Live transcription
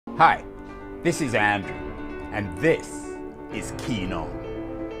Hi, this is Andrew, and this is Keen On,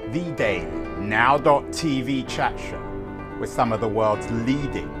 the daily now.tv chat show with some of the world's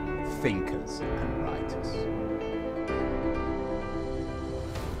leading thinkers and writers.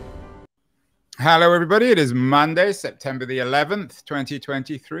 Hello, everybody. It is Monday, September the 11th,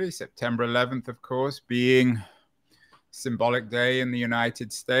 2023. September 11th, of course, being symbolic day in the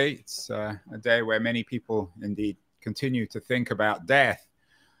United States, a day where many people indeed continue to think about death.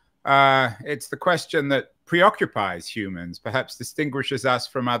 It's the question that preoccupies humans, perhaps distinguishes us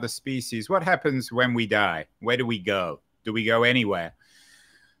from other species. What happens when we die? Where do we go? Do we go anywhere?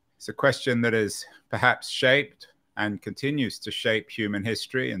 It's a question that has perhaps shaped and continues to shape human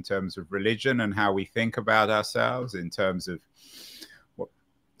history in terms of religion and how we think about ourselves, in terms of what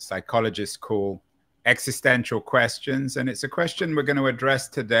psychologists call existential questions. And it's a question we're going to address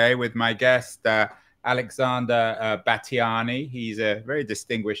today with my guest, Alexander Batthyány. He's a very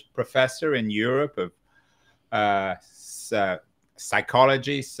distinguished professor in Europe of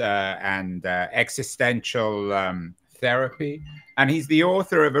psychology and existential therapy. And he's the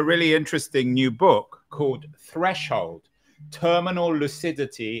author of a really interesting new book called Threshold: Terminal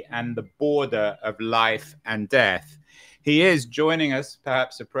Lucidity and the Border of Life and Death. He is joining us,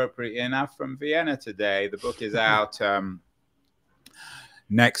 perhaps appropriately enough, from Vienna today. The book is out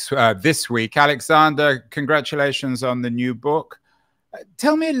this week. Alexander, congratulations on the new book.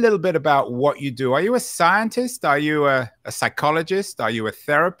 Tell me a little bit about what you do. Are you a scientist? Are you a psychologist? Are you a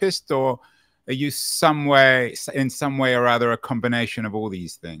therapist? Or are you in some way or other a combination of all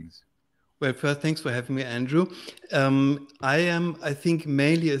these things? Well, first, thanks for having me, Andrew. I am, I think,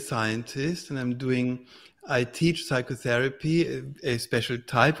 mainly a scientist, and I teach psychotherapy, a special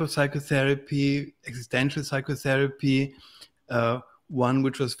type of psychotherapy, existential psychotherapy, one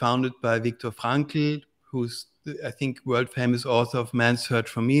which was founded by Viktor Frankl, who's, I think, world-famous author of Man's Search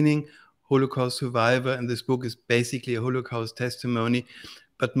for Meaning, Holocaust survivor, and this book is basically a Holocaust testimony.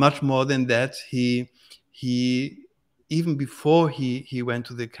 But much more than that, he even before he went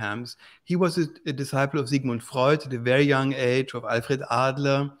to the camps, he was a disciple of Sigmund Freud at a very young age, of Alfred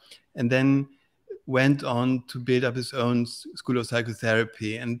Adler, and then went on to build up his own school of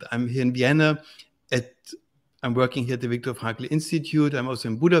psychotherapy. And I'm here in Vienna I'm working here at the Viktor Frankl Institute. I'm also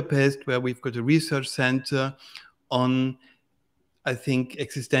in Budapest, where we've got a research center on, I think,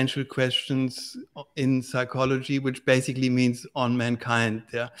 existential questions in psychology, which basically means on mankind.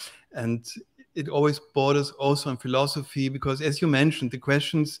 Yeah? And it always borders also on philosophy, because as you mentioned, the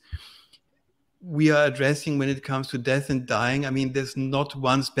questions we are addressing when it comes to death and dying, I mean, there's not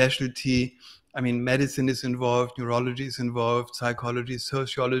one specialty. I mean, medicine is involved, neurology is involved, psychology,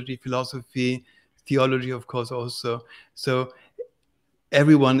 sociology, philosophy, theology, of course, also. So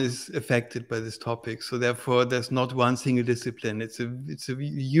everyone is affected by this topic. So therefore, there's not one single discipline. It's a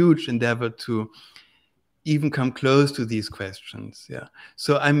huge endeavor to even come close to these questions. Yeah.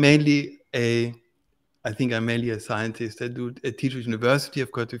 So I'm mainly a scientist. I teach at university.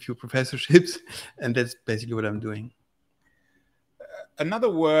 I've got a few professorships, and that's basically what I'm doing. Another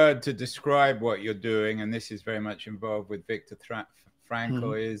word to describe what you're doing, and this is very much involved with Viktor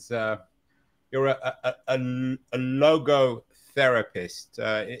Frankl, is you're a logotherapist.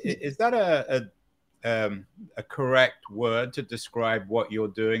 Is that a correct word to describe what you're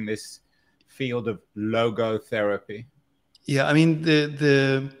doing, this field of logotherapy? Yeah, I mean,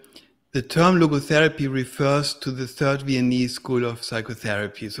 the term logotherapy refers to the third Viennese school of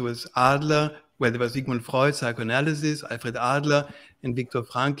psychotherapy. So it's Adler, where there was Sigmund Freud, psychoanalysis, Alfred Adler, and Viktor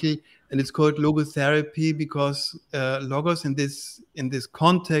Frankl, and it's called logotherapy because logos in this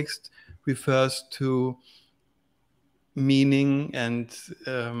context refers to meaning and,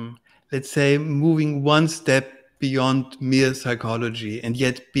 let's say, moving one step beyond mere psychology and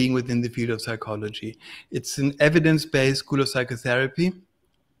yet being within the field of psychology. It's an evidence-based school of psychotherapy,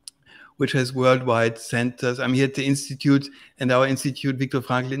 which has worldwide centers. I'm here at the Institute, and our institute, Viktor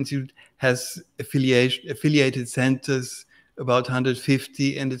Frankl Institute, has affiliated centers, about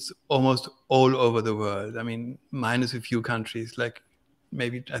 150, and it's almost all over the world. I mean, minus a few countries, like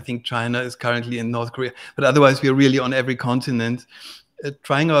maybe I think China is currently in North Korea, but otherwise we're really on every continent,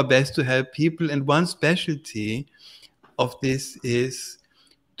 trying our best to help people. And one specialty of this is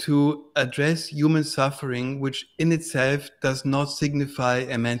to address human suffering, which in itself does not signify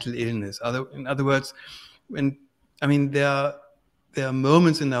a mental illness. In other words, there are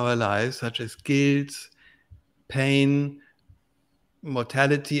moments in our lives, such as guilt, pain,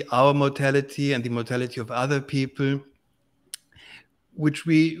 mortality, our mortality and the mortality of other people, which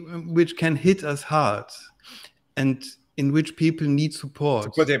can hit us hard. And in which people need support.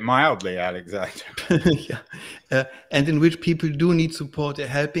 To put it mildly, Alexander. Yeah. And in which people do need support, a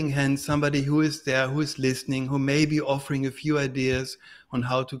helping hand, somebody who is there, who is listening, who may be offering a few ideas on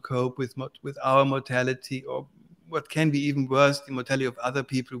how to cope with our mortality, or what can be even worse, the mortality of other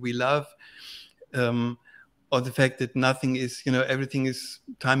people we love, or the fact that nothing is, everything is,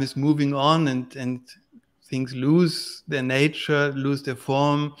 time is moving on, and things lose their nature, lose their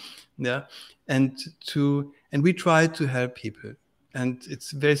form, yeah, and we try to help people, and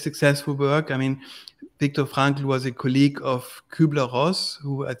it's very successful work. I mean, Viktor Frankl was a colleague of Kübler-Ross,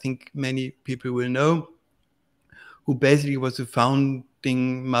 who I think many people will know, who basically was the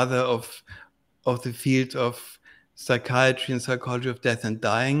founding mother of the field of psychiatry and psychology of death and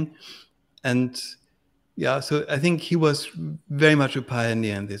dying, and yeah, so I think he was very much a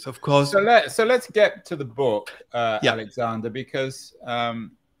pioneer in this, of course. So let's get to the book, Alexander, because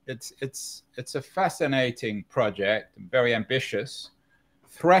it's a fascinating project, very ambitious.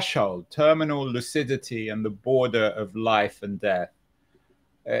 Threshold, terminal lucidity, and the border of life and death.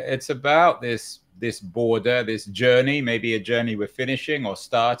 It's about this border, this journey, maybe a journey we're finishing or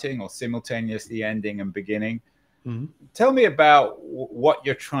starting or simultaneously ending and beginning. Mm-hmm. Tell me about what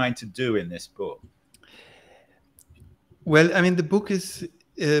you're trying to do in this book. Well, I mean, the book is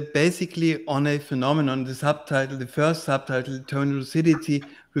basically on a phenomenon. The first subtitle, Terminal Lucidity,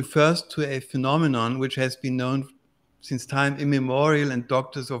 refers to a phenomenon which has been known since time immemorial, and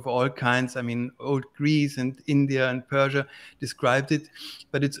doctors of all kinds, I mean, old Greece and India and Persia described it,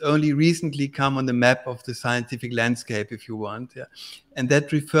 but it's only recently come on the map of the scientific landscape, if you want. Yeah. And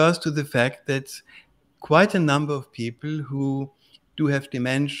that refers to the fact that quite a number of people who do have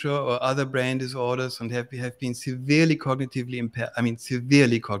dementia or other brain disorders and have been severely cognitively impaired. I mean,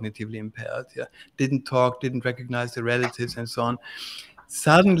 severely cognitively impaired. Yeah, didn't talk, didn't recognize their relatives, and so on.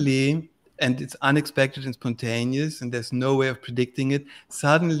 Suddenly, and it's unexpected and spontaneous, and there's no way of predicting it.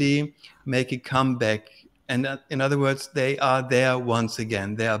 Suddenly, make a comeback, and in other words, they are there once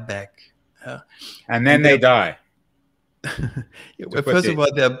again. They are back, and then they die. Well, first of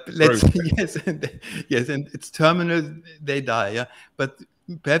all, yes, and it's terminal. They die, yeah. But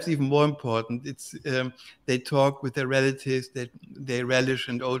perhaps even more important, it's they talk with their relatives. That they relish,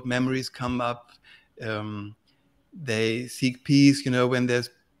 and old memories come up. They seek peace, when there's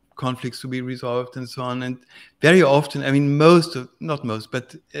conflicts to be resolved, and so on. And very often, I mean, not most,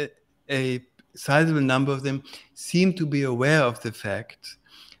 but a sizable number of them seem to be aware of the fact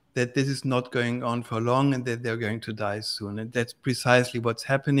that this is not going on for long and that they're going to die soon. And that's precisely what's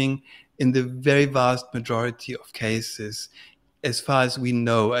happening in the very vast majority of cases, as far as we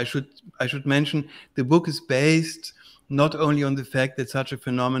know. I should mention the book is based not only on the fact that such a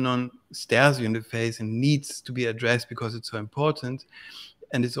phenomenon stares you in the face and needs to be addressed because it's so important,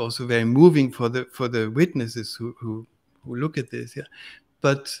 and it's also very moving for the witnesses who look at this, yeah.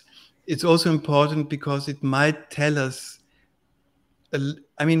 But it's also important because it might tell us,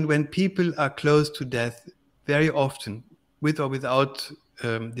 I mean, when people are close to death, very often, with or without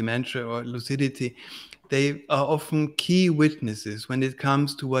dementia or lucidity, they are often key witnesses when it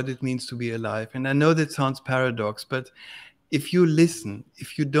comes to what it means to be alive. And I know that sounds paradox, but if you listen,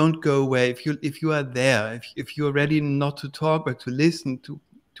 if you don't go away, if you are there, if you're ready not to talk but to listen to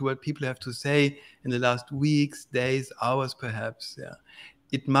what people have to say in the last weeks, days, hours, perhaps, yeah,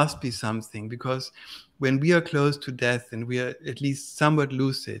 it must be something. Because when we are close to death and we are at least somewhat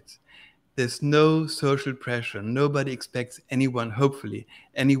lucid, there's no social pressure. Nobody expects anyone, hopefully,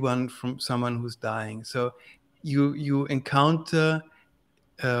 anyone from someone who's dying. So you encounter,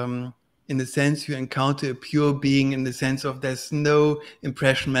 in the sense, you encounter a pure being, in the sense of there's no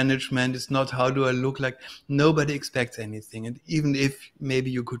impression management. It's not, how do I look like? Nobody expects anything. And even if maybe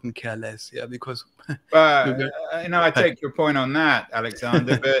you couldn't care less, yeah, because... I take your point on that,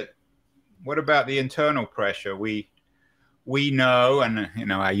 Alexander, but what about the internal pressure? We know, and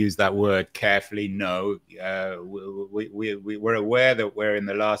I use that word carefully, know, we're aware that we're in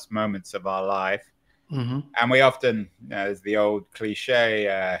the last moments of our life. Mm-hmm. And we often, as the old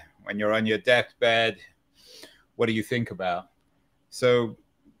cliche, when you're on your deathbed, what do you think about? So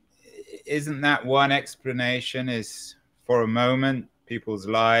isn't that one explanation, is for a moment, people's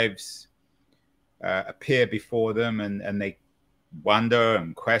lives appear before them, and they wonder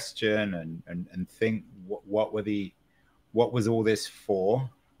and question and think, what was all this for?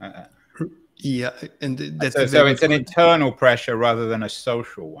 Yeah, and that's so it's an internal pressure rather than a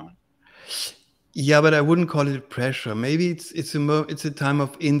social one. Yeah, but I wouldn't call it pressure. Maybe it's a time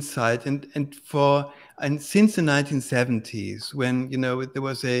of insight, and since the 1970s, when there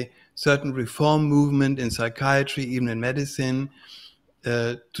was a certain reform movement in psychiatry, even in medicine,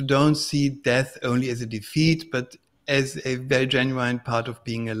 to don't see death only as a defeat, but as a very genuine part of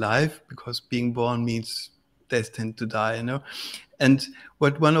being alive, because being born means destined to die, you know. And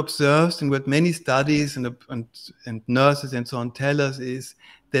what one observes and what many studies and nurses and so on tell us is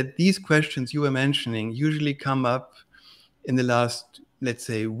that these questions you were mentioning usually come up in the last, let's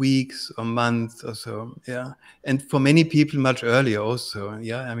say, weeks or months or so, yeah. And for many people, much earlier also,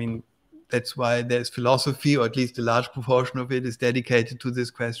 yeah. I mean, that's why there's philosophy, or at least a large proportion of it is dedicated to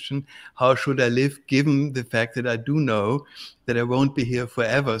this question: how should I live, given the fact that I do know that I won't be here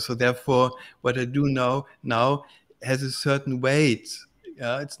forever? So therefore, what I do know now has a certain weight.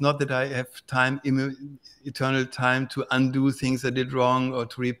 It's not that I have time, eternal time to undo things I did wrong or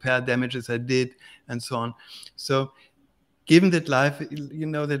to repair damages I did, and so on. So given that life, you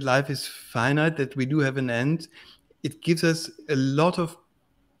know, that life is finite, that we do have an end, it gives us a lot of,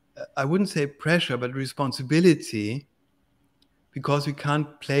 I wouldn't say pressure, but responsibility, because we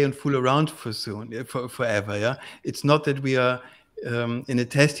can't play and fool around forever. Yeah, it's not that we are in a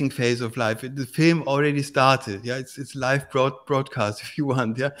testing phase of life. The film already started. Yeah, it's live broadcast if you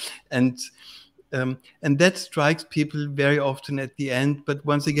want. Yeah, and that strikes people very often at the end. But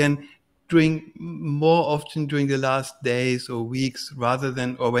once again, more often during the last days or weeks, rather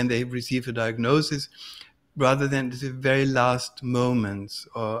than, or when they receive a diagnosis, rather than the very last moments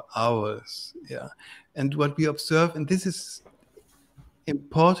or hours. Yeah, and what we observe, and this is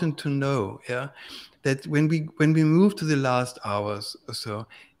important to know, yeah, that when we move to the last hours or so,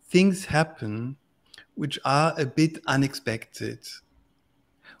 things happen which are a bit unexpected.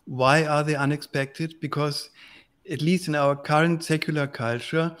 Why are they unexpected? Because at least in our current secular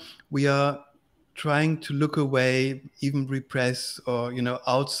culture, we are trying to look away, even repress, or, you know,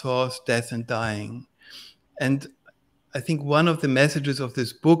 outsource death and dying. And I think one of the messages of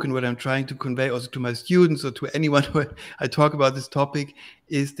this book, and what I'm trying to convey also to my students or to anyone who I talk about this topic,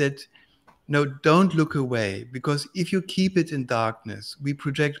 is that, no, don't look away, because if you keep it in darkness, we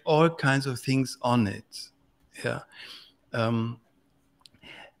project all kinds of things on it. Yeah.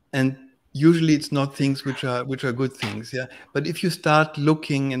 And usually it's not things which are good things. Yeah. But if you start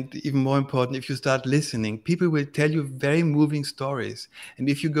looking, and even more important, if you start listening, people will tell you very moving stories. And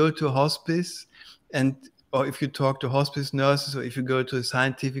if you go to a hospice, or if you talk to hospice nurses, or if you go to a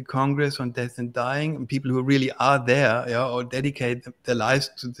scientific congress on death and dying, and people who really are there, yeah, or dedicate their lives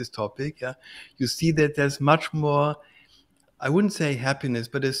to this topic, yeah, you see that there's much more, I wouldn't say happiness,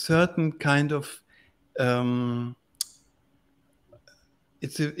 but a certain kind of,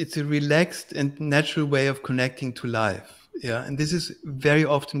 it's a relaxed and natural way of connecting to life. Yeah, and this is very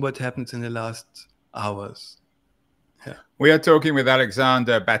often what happens in the last hours. Yeah. We are talking with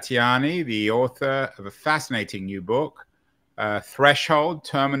Alexander Batthyány, the author of a fascinating new book, Threshold,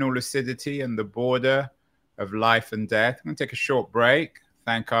 Terminal Lucidity and the Border of Life and Death. I'm going to take a short break,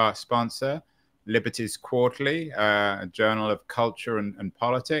 thank our sponsor, Liberties Quarterly, a journal of culture and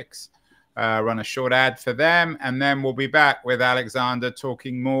politics. Run a short ad for them, and then we'll be back with Alexander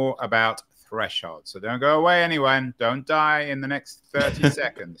talking more about Threshold. So don't go away, anyone. Don't die in the next 30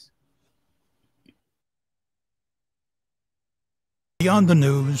 seconds. Beyond the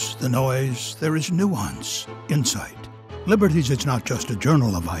news, the noise, there is nuance, insight. Liberties is not just a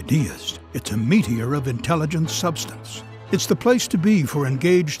journal of ideas. It's a meteor of intelligent substance. It's the place to be for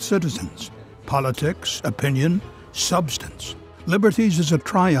engaged citizens. Politics, opinion, substance. Liberties is a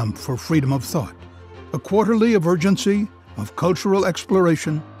triumph for freedom of thought. A quarterly of urgency, of cultural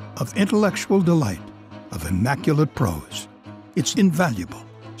exploration, of intellectual delight, of immaculate prose. It's invaluable.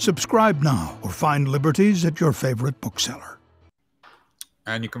 Subscribe now or find Liberties at your favorite bookseller.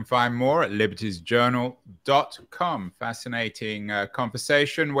 And you can find more at libertiesjournal.com. Fascinating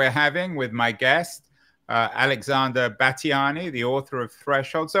conversation we're having with my guest, Alexander Batthyány, the author of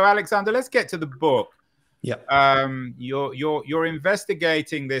Threshold. So, Alexander, let's get to the book. Yeah. You're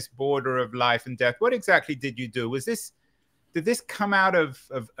investigating this border of life and death. What exactly did you do? Did this come out of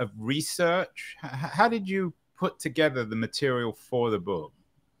research? How did you put together the material for the book?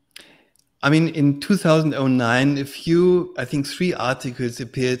 I mean, in 2009, I think 3 articles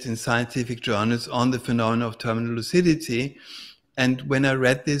appeared in scientific journals on the phenomenon of terminal lucidity. And when I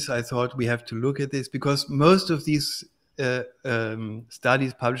read this, I thought we have to look at this, because most of these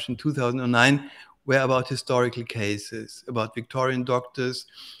studies published in 2009 were about historical cases, about Victorian doctors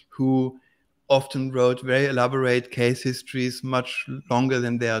who often wrote very elaborate case histories, much longer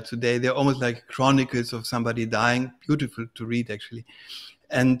than they are today. They're almost like chronicles of somebody dying, beautiful to read, actually.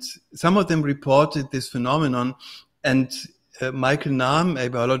 And some of them reported this phenomenon. And Michael Nahm, a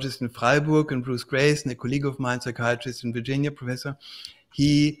biologist in Freiburg, and Bruce Grayson, a colleague of mine, psychiatrist in Virginia, professor,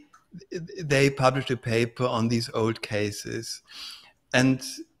 they published a paper on these old cases. And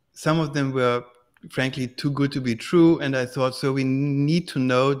some of them were frankly too good to be true. And I thought, so we need to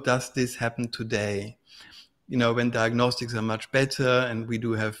know, does this happen today? You know, when diagnostics are much better and we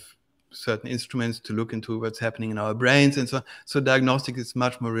do have certain instruments to look into what's happening in our brains and so on. So diagnostic is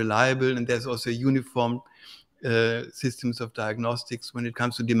much more reliable, and there's also uniform systems of diagnostics when it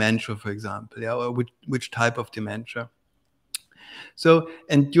comes to dementia, for example, yeah, or which type of dementia. So,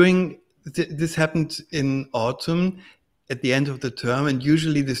 and during this happened in autumn at the end of the term, and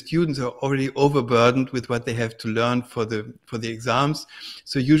usually the students are already overburdened with what they have to learn for the exams.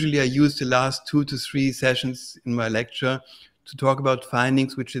 So usually I use the last 2 to 3 sessions in my lecture to talk about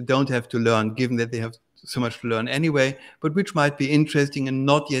findings which they don't have to learn, given that they have so much to learn anyway, but which might be interesting and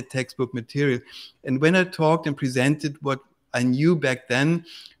not yet textbook material. And when I talked and presented what I knew back then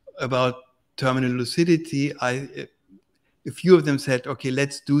about terminal lucidity, a few of them said, okay,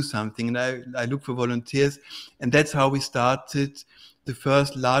 let's do something. And I looked for volunteers. And that's how we started the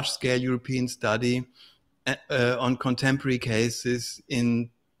first large-scale European study on contemporary cases in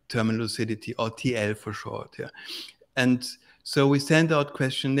terminal lucidity, or TL for short. Yeah. And so we sent out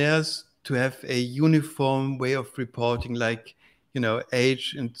questionnaires to have a uniform way of reporting, like, you know,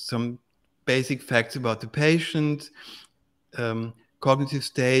 age and some basic facts about the patient, cognitive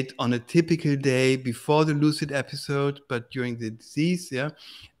state on a typical day before the lucid episode, but during the disease, yeah,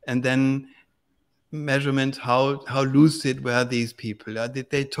 and then measurement, how lucid were these people?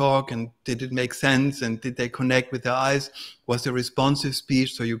 Did they talk, and did it make sense, and did they connect with their eyes? Was there responsive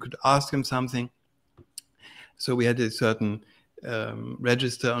speech, so you could ask them something? So we had a certain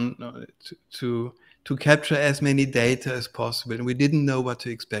register on to capture as many data as possible, and we didn't know what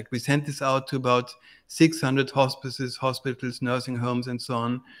to expect. We sent this out to about 600 hospices, hospitals, nursing homes, and so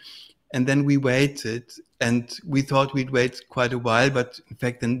on. And then we waited, and we thought we'd wait quite a while, but in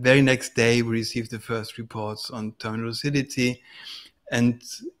fact, the very next day, we received the first reports on terminal lucidity. And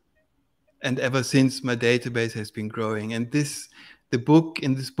ever since, my database has been growing. And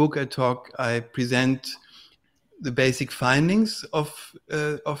in this book I present the basic findings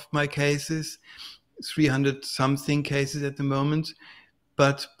of my cases, 300 something cases at the moment,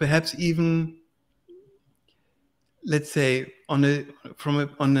 but perhaps even, let's say, on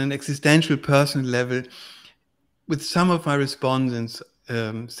an existential personal level, with some of my respondents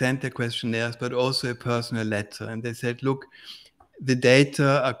sent their questionnaires, but also a personal letter, and they said, look, the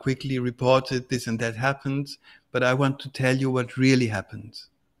data are quickly reported, this and that happened, but I want to tell you what really happened.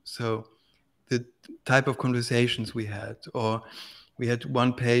 So the type of conversations we had, or we had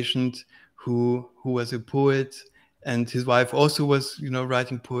one patient who was a poet, and his wife also was, you know,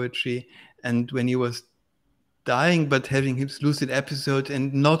 writing poetry. And when he was dying, but having his lucid episode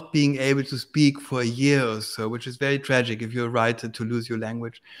and not being able to speak for a year or so, which is very tragic if you're a writer to lose your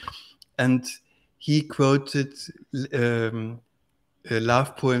language. And he quoted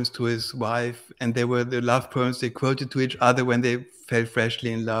love poems to his wife, and they were the love poems they quoted to each other when they fell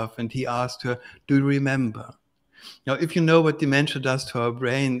freshly in love. And he asked her, do you remember? Now, if you know what dementia does to our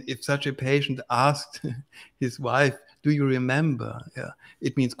brain, if such a patient asked his wife, do you remember? Yeah,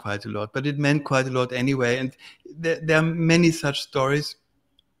 it means quite a lot, but it meant quite a lot anyway. And there are many such stories,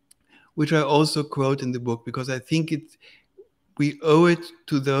 which I also quote in the book, because I think we owe it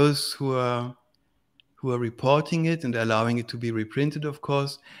to those who are reporting it and allowing it to be reprinted, of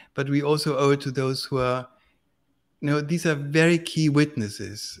course, but we also owe it to those who are, you know, these are very key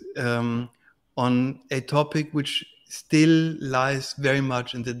witnesses on a topic which still lies very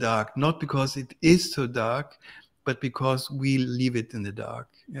much in the dark, not because it is so dark, but because we leave it in the dark.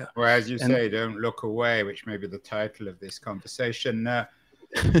 Yeah. Well, as you say, don't look away, which may be the title of this conversation. Got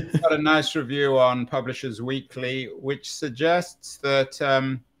a nice review on Publishers Weekly, which suggests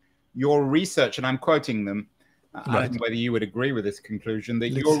that your research, and I'm quoting them, I don't know whether you would agree with this conclusion, that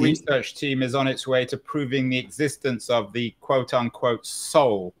your research team is on its way to proving the existence of the quote-unquote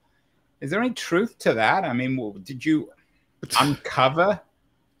soul. Is there any truth to that? I mean, did you uncover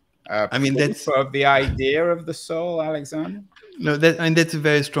proof of the idea of the soul, Alexander? No, that's a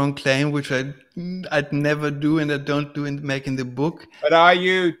very strong claim, which I'd never do, and I don't make in the book. But are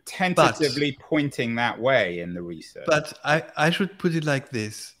you tentatively pointing that way in the research? But I should put it like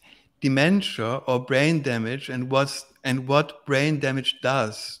this. Dementia or brain damage and what brain damage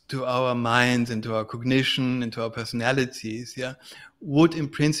does to our minds and to our cognition and to our personalities, yeah, would in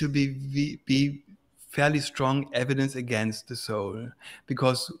principle be fairly strong evidence against the soul.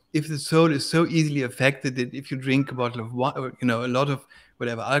 Because if the soul is so easily affected that if you drink a bottle of wine, or, you know, a lot of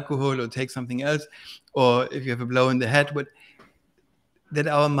whatever alcohol, or take something else, or if you have a blow in the head, that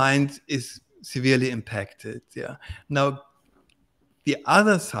our mind is severely impacted. Yeah. Now, the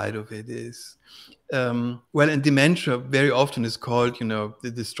other side of it is, well, and dementia very often is called, you know,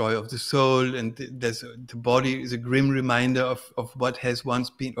 the destroyer of the soul, and the body is a grim reminder of what has once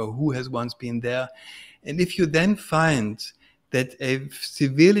been, or who has once been there. And if you then find that a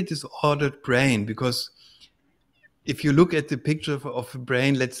severely disordered brain, because if you look at the picture of a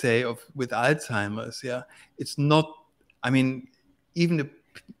brain, let's say with Alzheimer's, yeah, it's not, I mean, even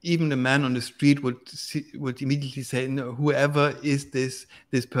the man on the street would immediately say, no, whoever is this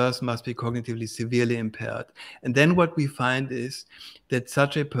person must be cognitively severely impaired. And then what we find is that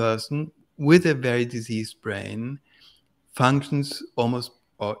such a person with a very diseased brain functions almost,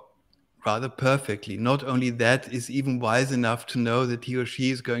 or rather perfectly. Not only that, is even wise enough to know that he or she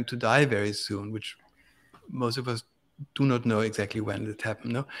is going to die very soon, which most of us do not know exactly when it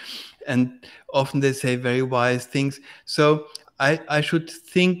happened. No? And often they say very wise things. So I should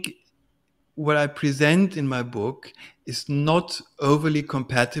think what I present in my book is not overly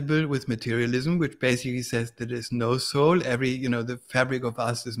compatible with materialism, which basically says that there's no soul. The fabric of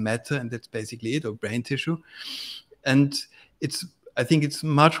us is matter, and that's basically it, or brain tissue. And I think it's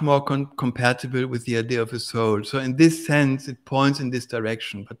much more compatible with the idea of a soul. So in this sense, it points in this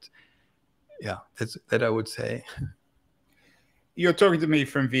direction. But yeah, that I would say. You're talking to me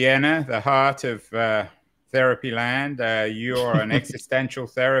from Vienna, the heart of therapy land. You're an existential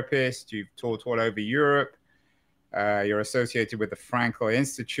therapist. You've taught all over Europe. You're associated with the Frankl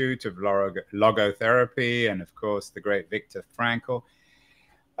Institute of Logotherapy, and of course, the great Viktor Frankl.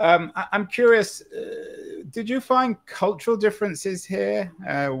 I'm curious, did you find cultural differences here?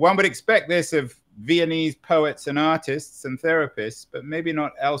 One would expect this of Viennese poets and artists and therapists, but maybe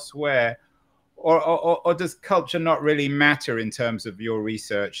not elsewhere. Or does culture not really matter in terms of your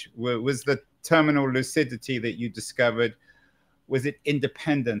research? Was the terminal lucidity that you discovered, was it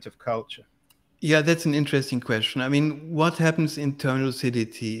independent of culture? Yeah, that's an interesting question. I mean, what happens in terminal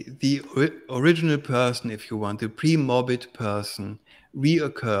lucidity? The original person, if you want, the pre-morbid person,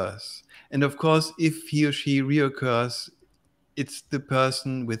 reoccurs. And of course, if he or she reoccurs, it's the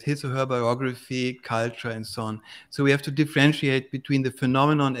person with his or her biography, culture, and so on. So we have to differentiate between the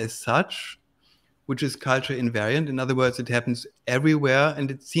phenomenon as such, which is culture invariant. In other words, it happens everywhere,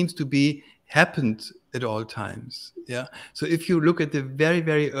 and it seems to be happened at all times. Yeah. So if you look at the very,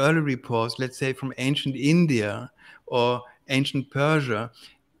 very early reports, let's say from ancient India or ancient Persia,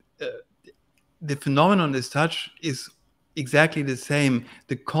 the phenomenon as such is exactly the same.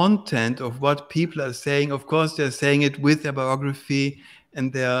 The content of what people are saying, of course, they're saying it with their biography,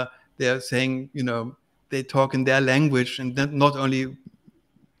 and they're saying, you know, they talk in their language, and not only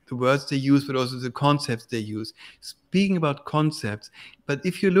the words they use, but also the concepts they use. Speaking about concepts, but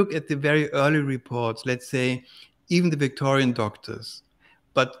if you look at the very early reports, let's say even the Victorian doctors,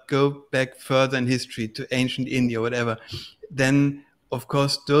 but go back further in history to ancient India, whatever, then of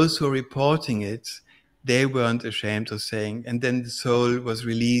course those who are reporting it, they weren't ashamed of saying, and then the soul was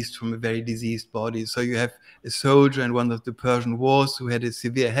released from a very diseased body. So you have a soldier in one of the Persian wars who had a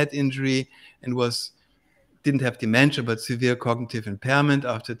severe head injury and didn't have dementia, but severe cognitive impairment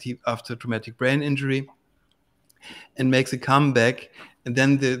after traumatic brain injury, and makes a comeback. And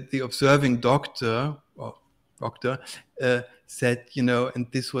then the observing doctor said, you know, and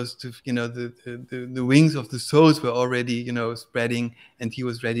this was the wings of the souls were already, you know, spreading, and he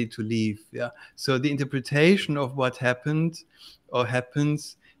was ready to leave. Yeah. So the interpretation of what happened or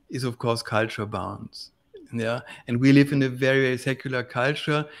happens is, of course, culture bound. Yeah. And we live in a very, very secular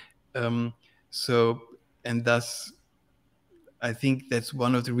culture. And thus, I think that's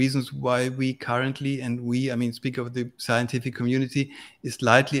one of the reasons why we currently, I mean, speak of the scientific community, is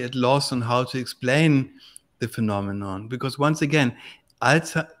slightly at loss on how to explain the phenomenon. Because once again, a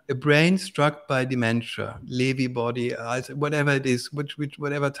brain struck by dementia, Lewy body, whatever it is,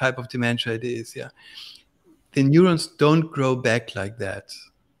 whatever type of dementia it is, yeah, the neurons don't grow back like that.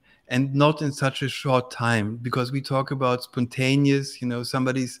 And not in such a short time, because we talk about spontaneous, you know,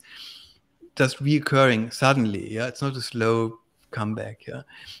 somebody's just reoccurring suddenly. Yeah, it's not a slow comeback. Yeah,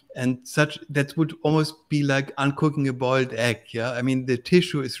 and that would almost be like uncooking a boiled egg. Yeah, I mean the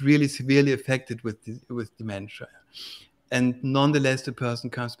tissue is really severely affected with dementia, and nonetheless the person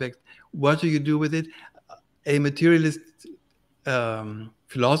comes back. What do you do with it? A materialist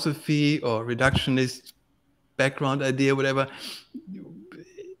philosophy or reductionist background idea, whatever,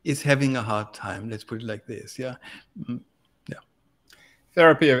 is having a hard time. Let's put it like this. Yeah.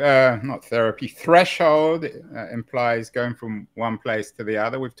 Threshold implies going from one place to the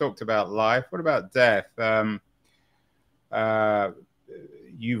other. We've talked about life. What about death?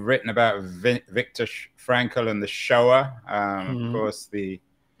 You've written about Viktor Frankl and the Shoah. Of course, the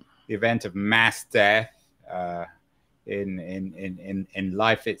event of mass death. in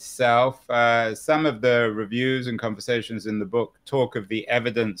life itself. Some of the reviews and conversations in the book talk of the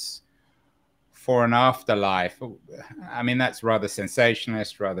evidence for an afterlife. I mean, that's rather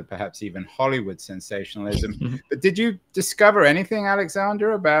sensationalist, rather perhaps even Hollywood sensationalism. But did you discover anything,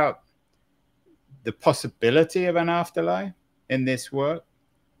 Alexander, about the possibility of an afterlife in this work?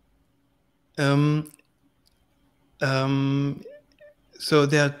 So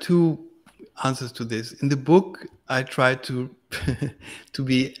there are two answers to this. In the book, I try to to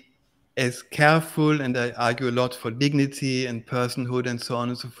be as careful, and I argue a lot for dignity and personhood and so on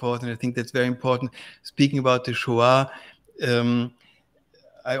and so forth. And I think that's very important. Speaking about the Shoah,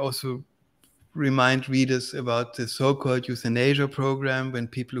 I also remind readers about the so-called euthanasia program, when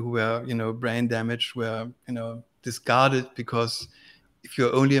people who were, brain damaged were, discarded, because if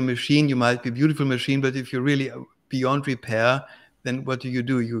you're only a machine, you might be a beautiful machine, but if you're really beyond repair, then what do?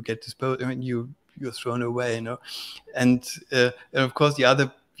 You get disposed. I mean, you're thrown away, And of course, the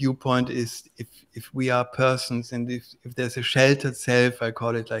other viewpoint is if we are persons, and if there's a sheltered self, I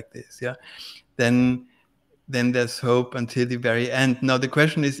call it like this, then there's hope until the very end. Now the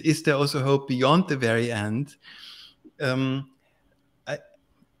question is there also hope beyond the very end?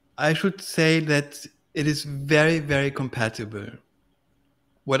 I should say that it is very, very compatible.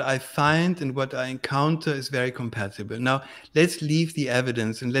 What I find and what I encounter is very compatible. Now let's leave the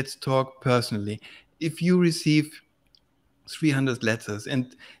evidence and let's talk personally. If you receive 300 letters,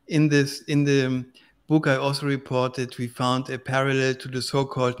 and in the book I also reported, we found a parallel to the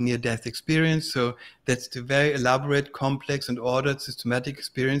so-called near-death experience. So that's the very elaborate, complex and ordered systematic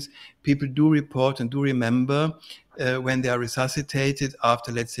experience people do report and do remember when they are resuscitated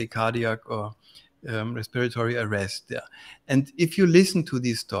after, let's say, cardiac or respiratory arrest. Yeah. And if you listen to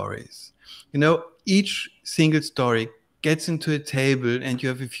these stories, each single story gets into a table and you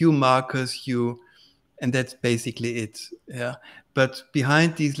have a few markers, and that's basically it. Yeah. But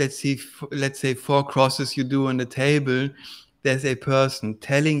behind these, let's say 4 crosses you do on the table, there's a person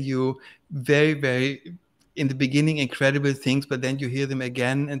telling you very, very, in the beginning, incredible things, but then you hear them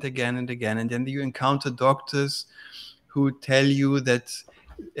again and again and again. And then you encounter doctors who tell you that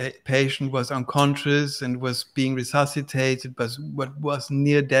a patient was unconscious and was being resuscitated, but what was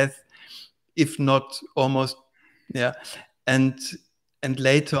near death, if not almost, and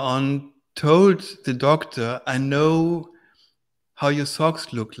later on told the doctor, I know how your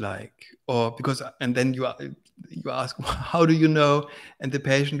socks look like, and then you ask, how do you know? And the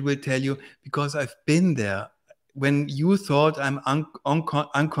patient will tell you, because I've been there. When you thought I'm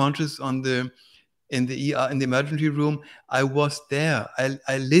unconscious in the ER, in the emergency room, I was there.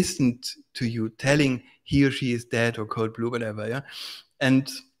 I listened to you telling he or she is dead or cold blue, whatever. Yeah. And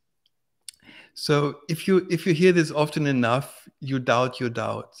so if you hear this often enough, you doubt your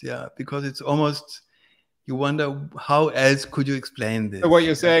doubts. Yeah. Because it's almost, you wonder, how else could you explain this? So what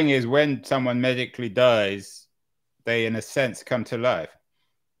you're saying is, when someone medically dies, they in a sense come to life.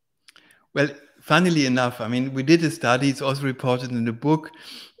 Well, funnily enough, I mean, we did a study, it's also reported in the book,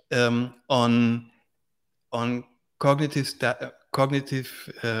 on cognitive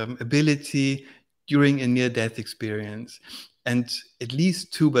ability during a near-death experience. And at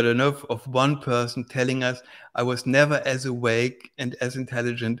least 2, but I know of one person telling us, I was never as awake and as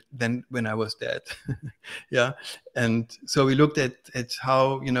intelligent than when I was dead. Yeah. And so we looked at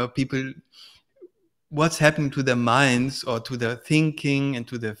how, people, what's happening to their minds or to their thinking and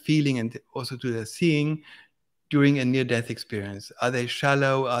to their feeling and also to their seeing during a near-death experience. Are they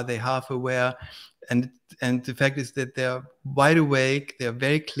shallow? Are they half aware? And the fact is that they're wide awake. They're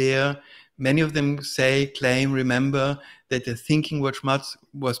very clear. Many of them claim, remember that their thinking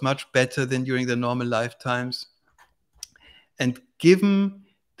was much better than during their normal lifetimes. And given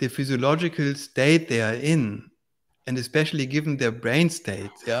the physiological state they are in, and especially given their brain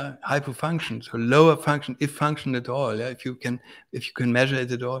state, hypofunction, so lower function, if function at all, if you can measure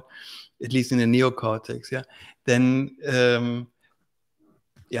it at all, at least in the neocortex, then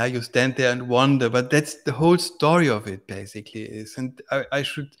you stand there and wonder. But that's the whole story of it, basically is. And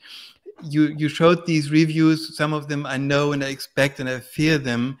you showed these reviews. Some of them I know and I expect and I fear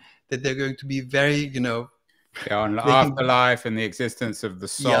them, that they're going to be very, on afterlife and the existence of the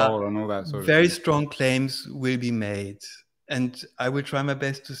soul and all that sort of very thing. Strong claims will be made. And I will try my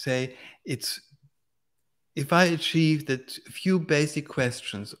best to say, if I achieve that few basic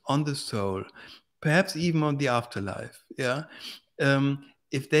questions on the soul, perhaps even on the afterlife,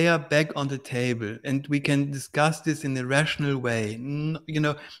 if they are back on the table and we can discuss this in a rational way,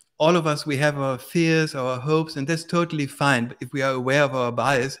 all of us, we have our fears, our hopes, and that's totally fine. But if we are aware of our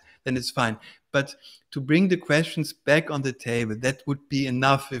bias, then it's fine. But to bring the questions back on the table, that would be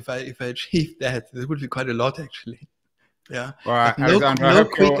enough if I achieved that. That would be quite a lot, actually. Yeah. Well, No Alexander,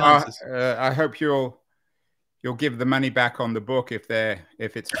 quick answers. I hope you'll give the money back on the book if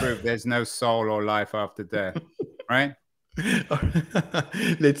it's proved there's no soul or life after death, right?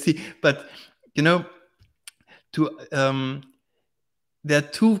 Let's see. But there are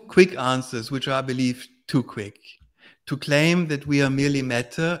two quick answers, which are, I believe, too quick. To claim that we are merely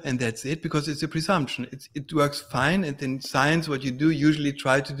matter and that's it, because it's a presumption. It works fine. And in science, what you usually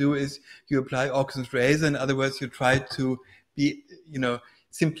try to do is you apply Occam's razor. In other words, you try to be,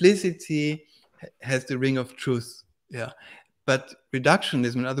 simplicity has the ring of truth. Yeah. But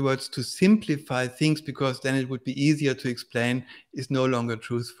reductionism, in other words, to simplify things because then it would be easier to explain, is no longer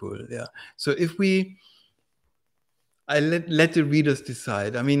truthful. Yeah. So if I let the readers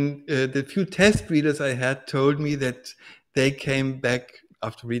decide. I mean, the few test readers I had told me that they came back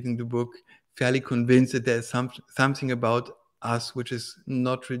after reading the book fairly convinced that there's something about us which is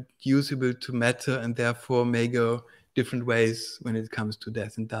not reducible to matter and therefore may go different ways when it comes to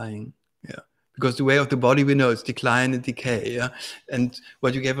death and dying. Yeah. Because the way of the body, we know, it's decline and decay. Yeah. And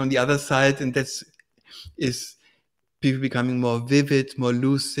what you get on the other side, and is people becoming more vivid, more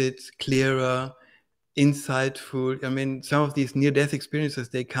lucid, clearer, insightful. I mean, some of these near-death experiences,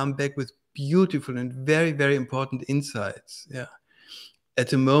 they come back with beautiful and very, very important insights. Yeah.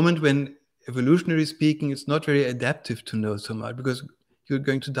 At a moment when, evolutionary speaking, it's not very adaptive to know so much because you're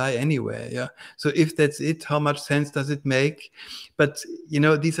going to die anyway. Yeah. So if that's it, how much sense does it make? But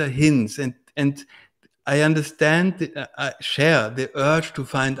these are hints, and I understand, I share the urge to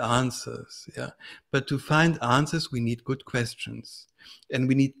find answers. Yeah. But to find answers, we need good questions, and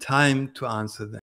we need time to answer them.